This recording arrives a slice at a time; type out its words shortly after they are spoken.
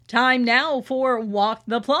Time now for Walk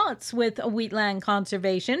the Plots with Wheatland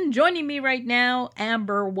Conservation. Joining me right now,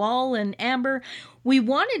 Amber Wall. And Amber, we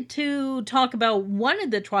wanted to talk about one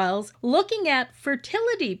of the trials looking at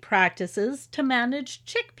fertility practices to manage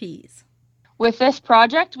chickpeas. With this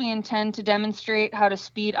project, we intend to demonstrate how to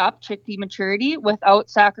speed up chickpea maturity without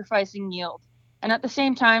sacrificing yield, and at the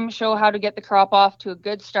same time show how to get the crop off to a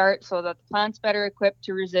good start so that the plant's better equipped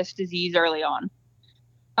to resist disease early on.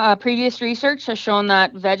 Previous research has shown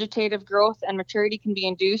that vegetative growth and maturity can be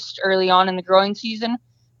induced early on in the growing season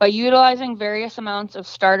by utilizing various amounts of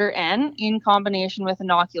starter N in combination with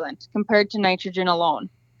inoculant compared to nitrogen alone.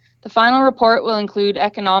 The final report will include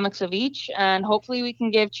economics of each, and hopefully we can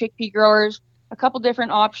give chickpea growers a couple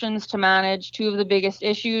different options to manage two of the biggest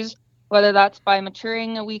issues, whether that's by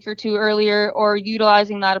maturing a week or two earlier or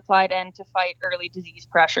utilizing that applied N to fight early disease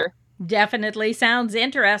pressure. Definitely sounds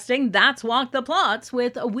interesting. That's Walk the Plots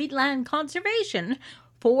with Wheatland Conservation.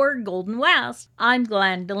 For Golden West, I'm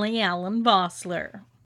Glendalee Allen Vossler.